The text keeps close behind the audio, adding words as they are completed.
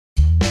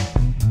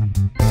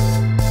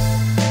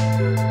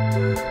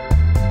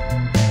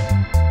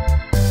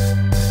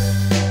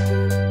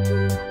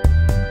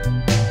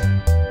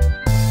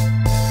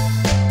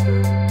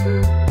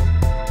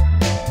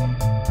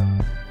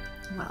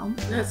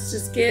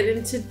get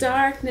into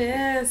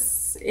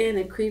darkness in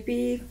a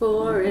creepy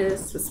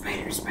forest with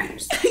spiders.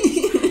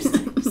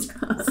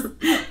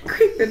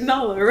 Creeping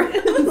all around.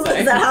 Is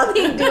that how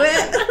they do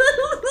it?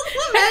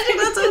 Imagine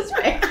that's what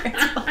spiders.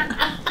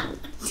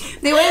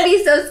 They wouldn't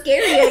be so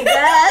scary, I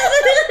guess.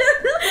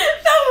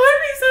 That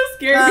would be so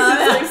scary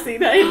because like see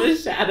that in the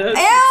shadows.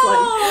 It's like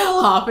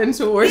hopping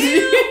towards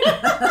you.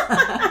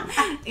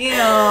 Ew.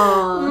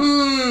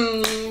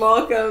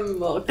 Welcome.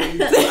 Welcome.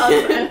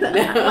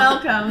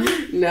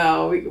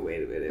 No, we can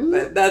wait a minute.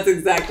 But that's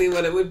exactly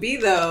what it would be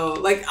though.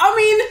 Like, I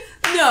mean,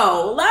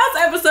 no. Last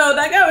episode,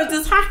 that guy was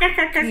just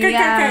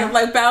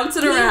like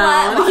bouncing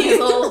around. His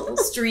little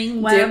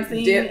string web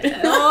thing. Dip.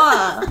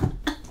 Oh.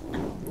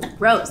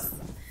 Gross.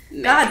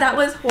 God, that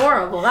was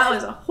horrible. That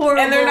was a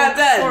horrible, and they're not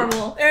done.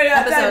 Horrible they're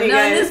not episode. done,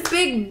 Now this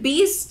big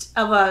beast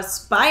of a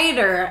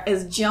spider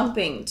is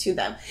jumping to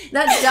them.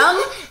 That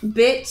dumb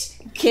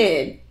bitch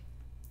kid.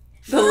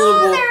 The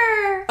little boy.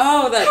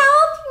 Oh, that.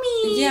 Help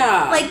me!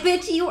 Yeah. Like,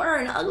 bitch, you are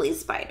an ugly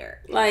spider.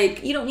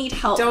 Like, you don't need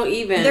help. Don't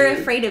even. They're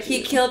afraid of you.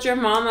 He killed your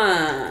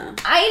mama.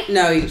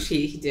 No,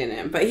 he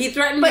didn't. But he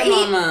threatened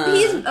your mama.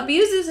 He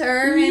abuses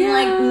her, and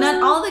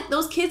like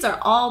those kids are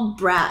all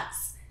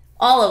brats.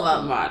 All of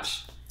them.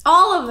 Watch.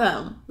 All of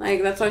them.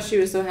 Like, that's why she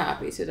was so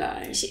happy to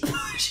die. She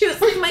was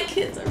like, my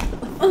kids are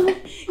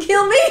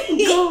kill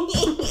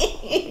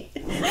me.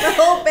 The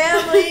whole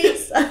family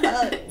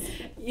sucks.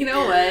 You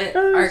know what?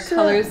 Our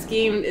color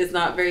scheme is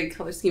not very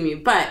color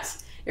schemey, but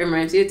it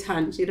reminds you of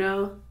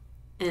Tanjiro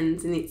and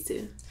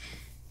Zenitsu.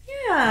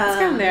 Yeah. It's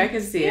kind of there. I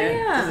can see it.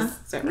 Yeah.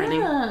 Just start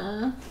running.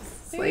 Yeah.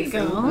 There you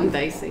Slicing go. and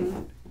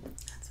dicing.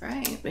 That's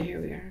right. But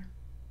here we are.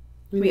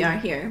 We are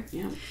here.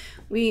 Yeah.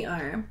 We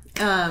are.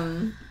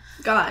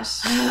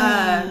 Gosh.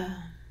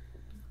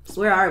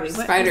 Where are we?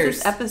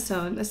 Spiders.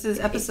 This is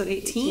episode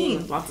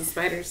 18. Lots of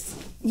spiders.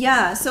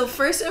 Yeah. So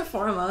first and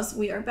foremost,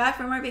 we are back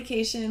from our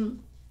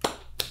vacation.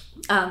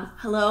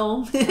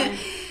 Hello.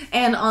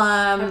 And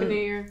Happy New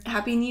Year.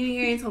 Happy New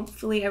Year's.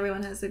 Hopefully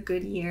everyone has a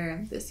good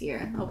year this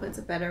year. Hope it's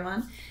a better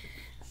one.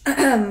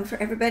 For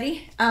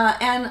everybody.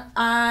 And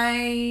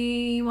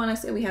I want to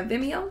say we have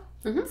Vimeo.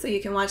 Mm-hmm. So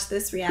you can watch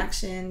this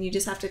reaction. You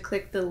just have to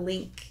click the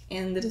link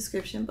in the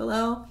description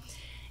below.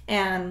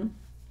 And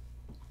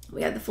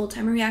we have the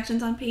full-timer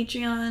reactions on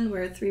Patreon.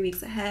 We're 3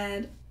 weeks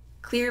ahead.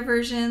 Clear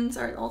versions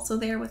are also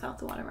there without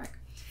the watermark.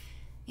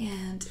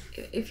 And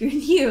if you're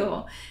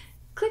new,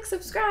 click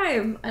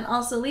subscribe. And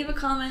also leave a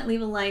comment,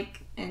 leave a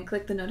like, and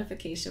click the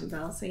notification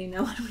bell so you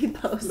know when we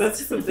post.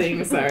 That's the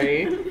thing,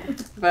 sorry.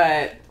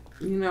 But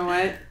you know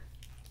what?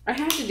 I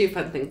have to do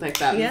fun things like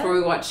that before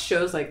we watch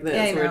shows like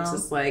this where it's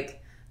just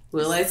like,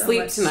 will I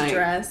sleep tonight?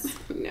 Stress.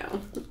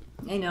 No.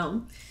 I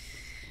know.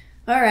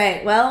 All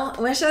right. Well,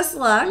 wish us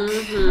luck.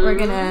 Mm-hmm. We're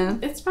gonna.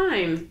 It's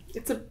fine.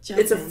 It's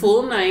a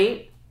full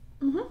night.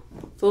 Mm-hmm.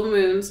 Full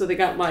moon, so they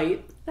got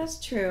light. That's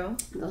true.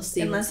 They'll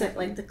see. Unless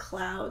the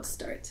clouds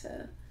start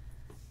to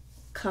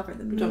cover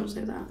the moon. Don't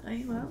say that.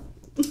 I will.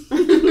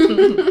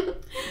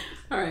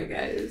 All right,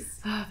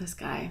 guys. Oh, this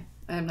guy.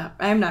 I'm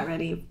not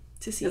ready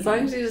to see. As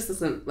long as he just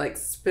doesn't like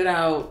spit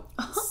out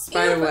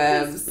spider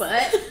webs.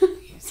 But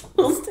he's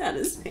almost down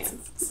his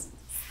pants.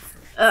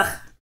 Ugh.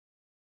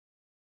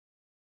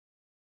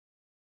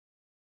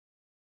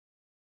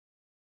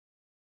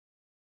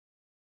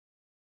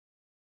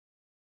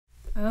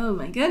 Oh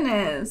my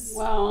goodness.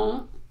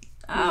 Well.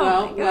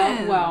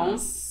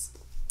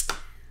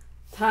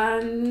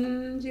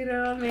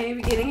 Tanjiro may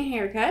be getting a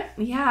haircut.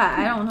 Yeah,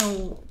 I don't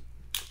know.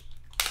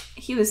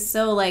 He was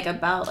so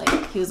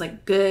he was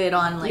like good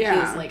on he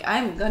was like,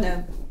 I'm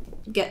gonna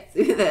get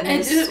through that.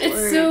 And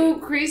it's so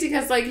crazy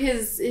because like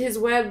his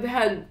web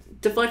had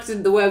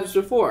deflected the webs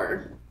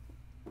before.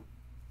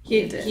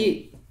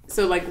 He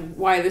so like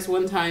why this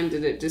one time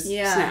did it just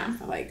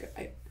snap? Like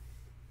I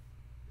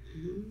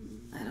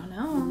don't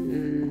know.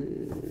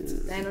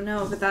 I don't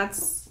know, but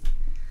that's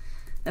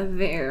a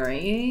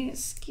very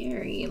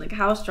scary. Like,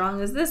 how strong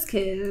is this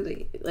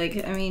kid?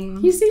 Like, I mean,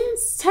 he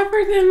seems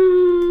tougher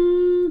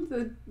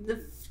than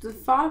the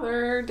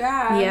father or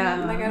dad.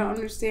 Yeah. Like, I don't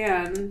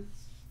understand.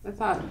 I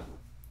thought.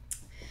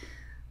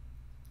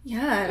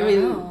 Yeah, I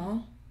don't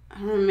know. I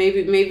don't know. Maybe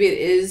it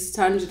is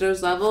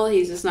Tanjiro's level.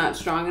 He's just not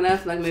strong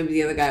enough. Like, maybe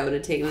the other guy would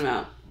have taken him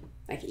out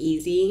like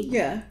easy.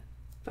 Yeah.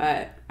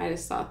 But I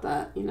just thought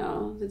that,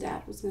 the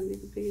dad was going to be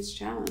the biggest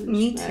challenge.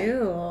 Me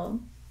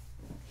too.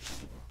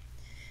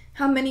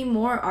 How many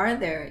more are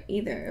there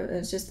either?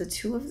 It's just the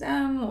two of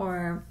them,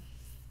 or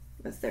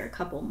was there a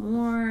couple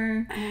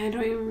more? I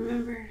don't even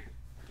remember.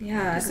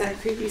 Yeah. It's that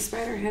creepy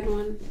spider head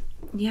one.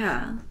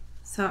 Yeah.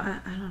 So,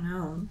 I don't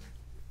know.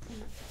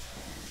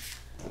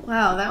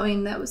 Wow,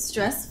 that was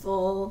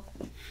stressful.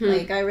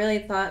 Like, I really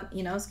thought,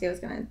 Inosuke was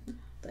going to,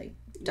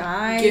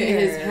 die. Get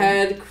his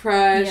head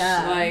crushed,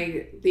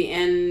 like the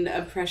end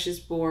of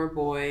Precious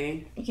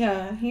Boy.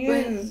 Yeah, he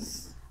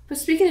is. But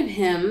speaking of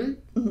him,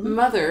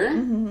 Mother,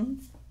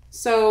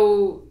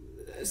 so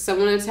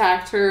someone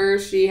attacked her.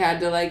 She had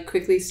to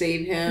quickly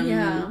save him.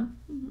 Yeah.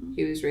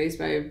 He was raised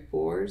by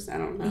boars. I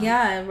don't know.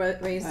 Yeah,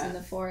 raised in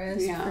the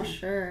forest for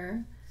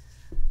sure.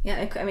 Yeah,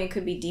 it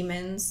could be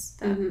demons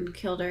that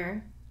killed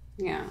her.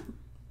 Yeah.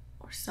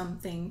 Or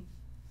something.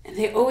 And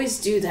they always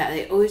do that.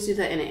 They always do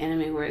that in an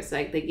anime where it's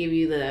like they give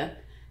you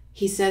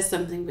he says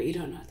something, but you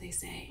don't know what they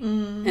say.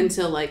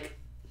 Until, like,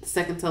 the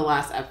second to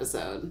last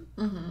episode.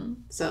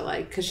 So,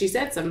 like, because she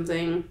said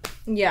something.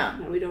 Yeah.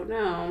 That we don't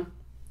know.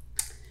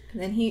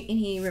 And then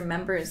he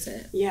remembers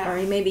it. Yeah.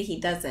 Or maybe he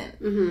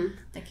doesn't.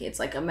 Like, it's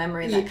like a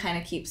memory that kind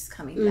of keeps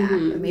coming back. Or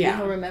maybe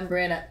he'll remember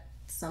it at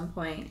some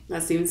point.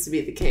 That seems to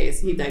be the case.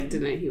 He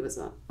didn't. He was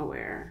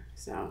aware.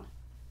 So.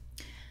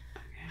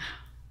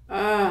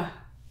 Okay.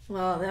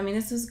 Well, I mean,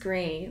 this was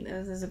great.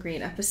 This was a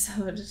great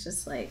episode. It's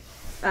just like,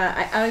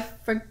 I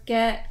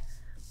forget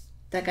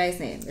that guy's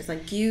name. It's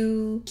like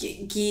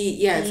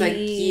yeah, it's like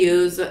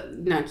Gyoza.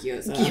 Not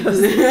Gyoza.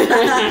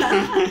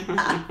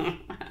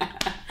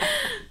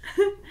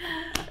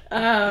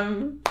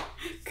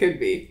 Could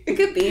be. It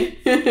could be.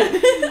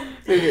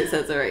 Maybe it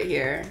says it right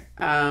here.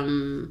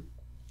 No.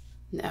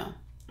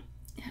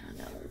 I don't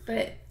know.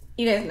 But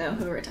you guys know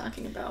who we're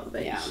talking about.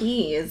 But yeah.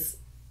 He is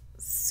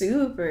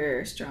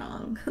super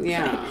strong.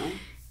 Yeah. Like,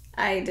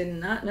 I did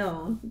not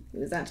know he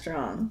was that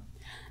strong.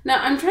 Now,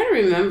 I'm trying to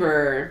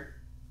remember,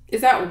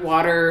 is that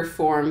water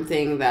form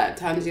thing that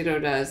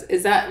Tanjiro does,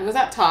 was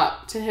that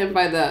taught to him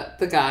by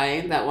the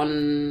guy, that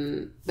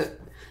one that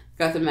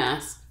got the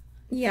mask?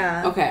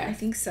 Yeah. Okay. I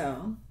think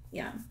so.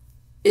 Yeah.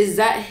 Is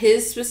that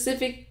his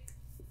specific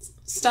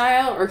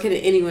style, or can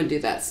anyone do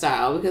that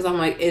style? Because I'm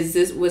like, was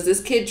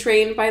this kid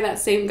trained by that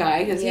same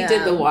guy? Because he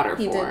did the water form.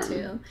 He did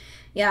too.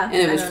 Yeah. And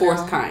it was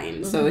fourth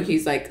kind, so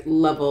he's like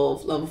level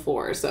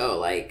 4, so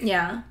like...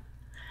 Yeah.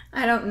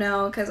 I don't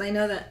know, because I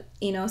know that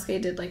Inosuke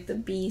did like the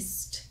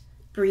beast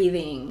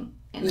breathing.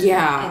 And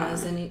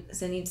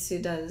Zenitsu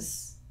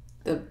does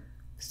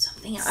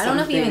something else. I don't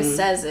know if he even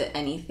says it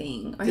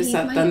anything. Or just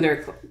that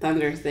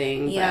thunder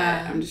thing.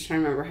 Yeah. But I'm just trying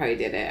to remember how he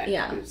did it.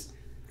 Yeah.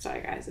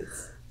 Sorry guys,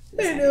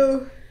 I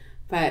know.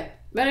 But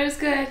it was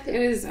good.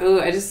 It was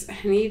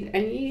I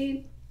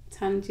need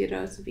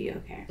Tanjiro to be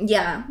okay.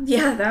 Yeah.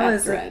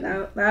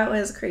 That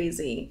was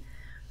crazy.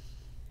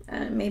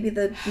 Maybe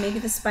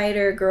the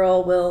spider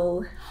girl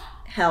will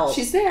help.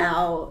 She's there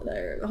out,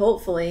 or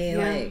hopefully,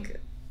 like,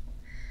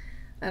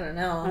 I don't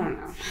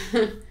know.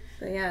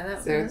 But yeah,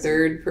 that's their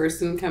third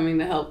person coming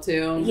to help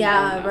too.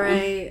 Yeah,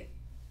 right.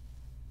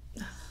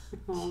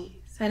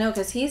 I know,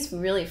 because he's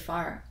really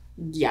far.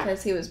 Yeah,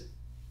 because he was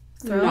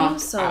thrown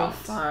so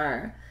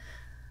far.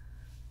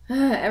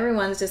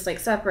 Everyone's just like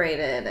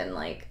separated and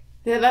like.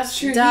 Yeah, that's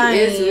true. Dying.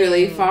 He is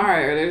really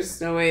far. There's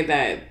no way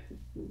that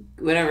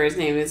whatever his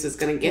name is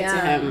going to get to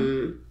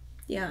him.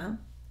 Yeah.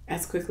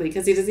 As quickly,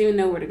 because he doesn't even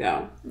know where to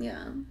go.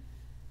 Yeah.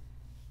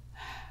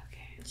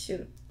 Okay.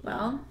 Shoot.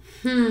 Well.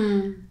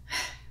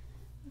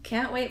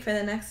 Can't wait for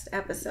the next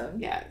episode.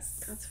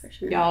 Yes. That's for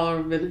sure.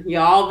 Y'all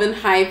been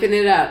hyping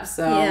it up,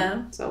 so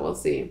yeah. So we'll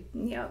see.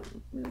 Yeah,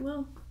 we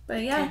will.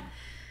 But yeah.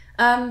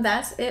 Okay.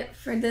 That's it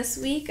for this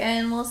week,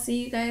 and we'll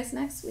see you guys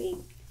next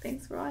week.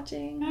 Thanks for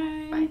watching.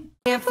 Bye.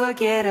 Can't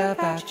forget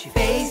about your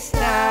face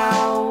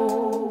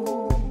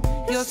now,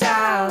 your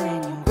style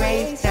and your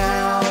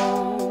breakdown.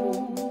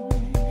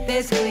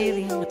 There's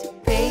clearly no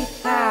debate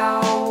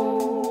now.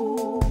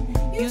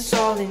 You're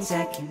all in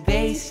second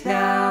base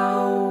now.